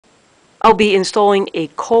I'll be installing a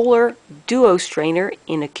Kohler Duostrainer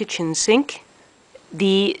in a kitchen sink.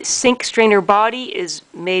 The sink strainer body is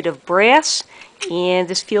made of brass, and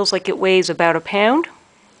this feels like it weighs about a pound.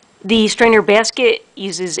 The strainer basket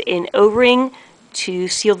uses an O-ring to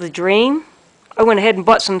seal the drain. I went ahead and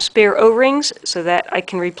bought some spare O-rings so that I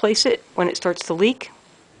can replace it when it starts to leak.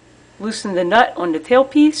 Loosen the nut on the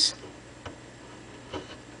tailpiece.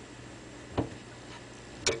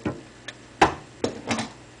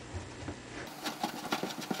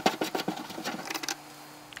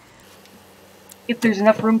 If there's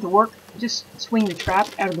enough room to work, just swing the trap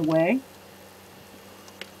out of the way.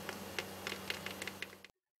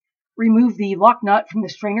 Remove the lock nut from the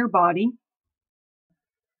strainer body.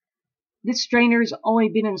 This strainer's only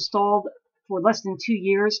been installed for less than 2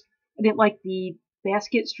 years. I didn't like the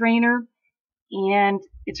basket strainer, and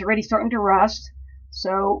it's already starting to rust.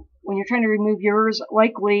 So when you're trying to remove yours,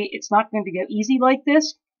 likely it's not going to go easy like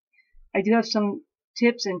this. I do have some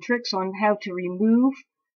tips and tricks on how to remove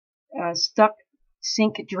stuck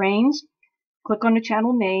sink drains. Click on the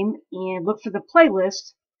channel name and look for the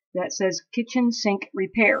playlist that says Kitchen Sink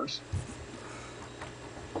Repairs.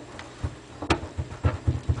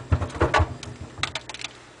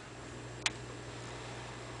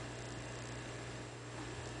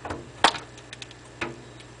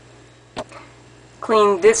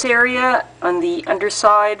 Clean this area on the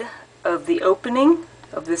underside of the opening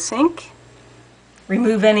of the sink.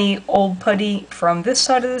 Remove any old putty from this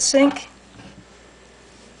side of the sink.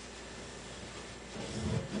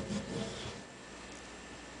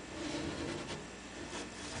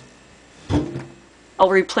 I'll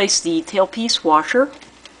replace the tailpiece washer.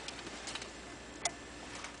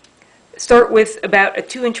 Start with about a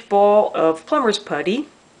 2-inch ball of plumber's putty.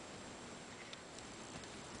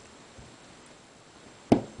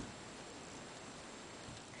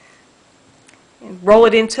 And roll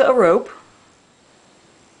it into a rope.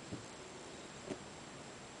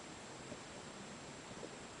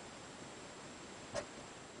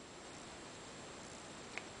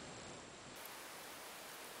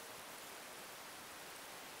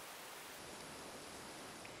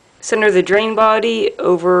 Center the drain body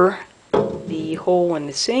over the hole in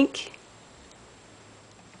the sink.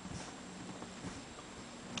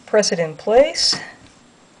 Press it in place.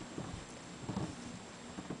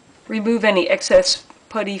 Remove any excess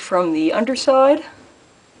putty from the underside.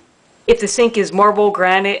 If the sink is marble,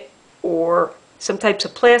 granite, or some types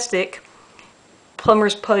of plastic,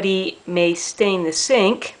 plumber's putty may stain the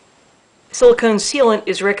sink. Silicone sealant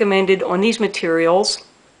is recommended on these materials.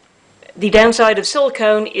 The downside of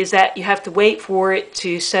silicone is that you have to wait for it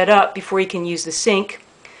to set up before you can use the sink.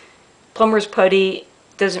 Plumber's putty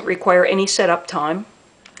doesn't require any setup time.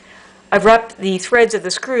 I've wrapped the threads of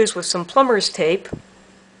the screws with some plumber's tape.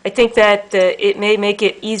 I think that it may make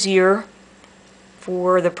it easier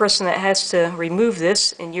for the person that has to remove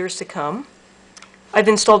this in years to come. I've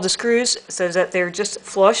installed the screws so that they're just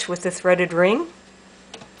flush with the threaded ring.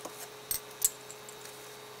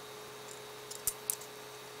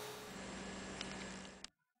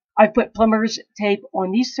 I've put plumber's tape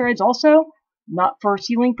on these threads also, not for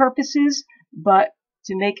sealing purposes, but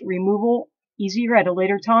to make removal easier at a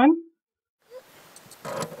later time.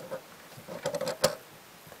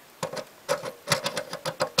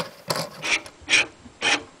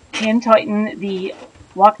 Hand tighten the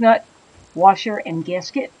lock nut, washer, and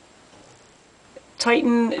gasket.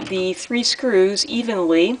 Tighten the 3 screws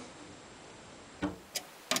evenly.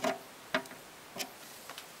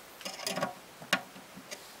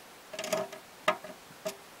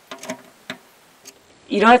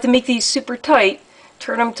 You don't have to make these super tight.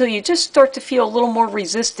 Turn them until you just start to feel a little more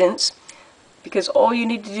resistance, because all you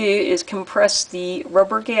need to do is compress the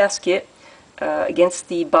rubber gasket against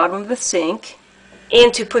the bottom of the sink,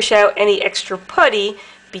 and to push out any extra putty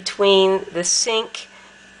between the sink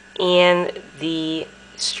and the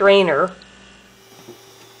strainer.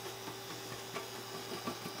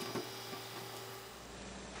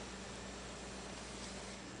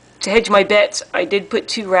 To hedge my bets, I did put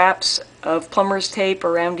 2 wraps of plumber's tape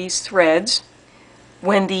around these threads.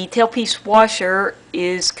 When the tailpiece washer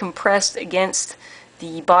is compressed against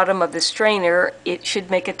the bottom of the strainer, it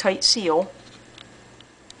should make a tight seal.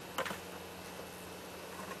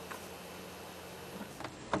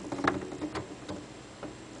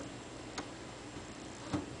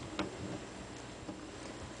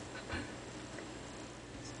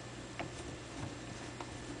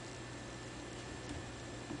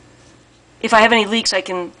 If I have any leaks, I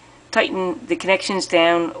can tighten the connections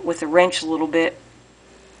down with a wrench a little bit.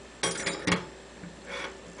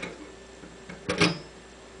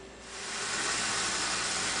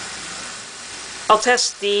 I'll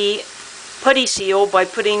test the putty seal by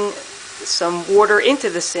putting some water into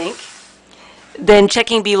the sink. Then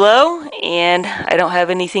checking below, and I don't have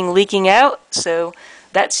anything leaking out, so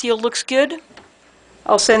that seal looks good.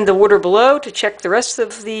 I'll send the water below to check the rest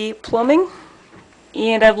of the plumbing.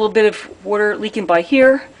 And I have a little bit of water leaking by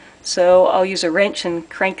here, so I'll use a wrench and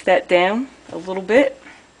crank that down a little bit.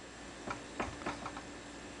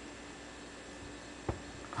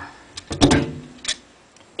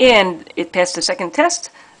 And it passed the second test.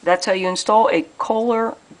 That's how you install a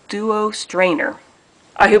Kohler Duostrainer.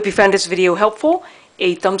 I hope you found this video helpful.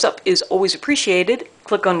 A thumbs up is always appreciated.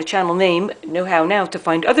 Click on the channel name, Know How Now, to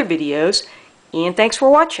find other videos. And thanks for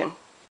watching.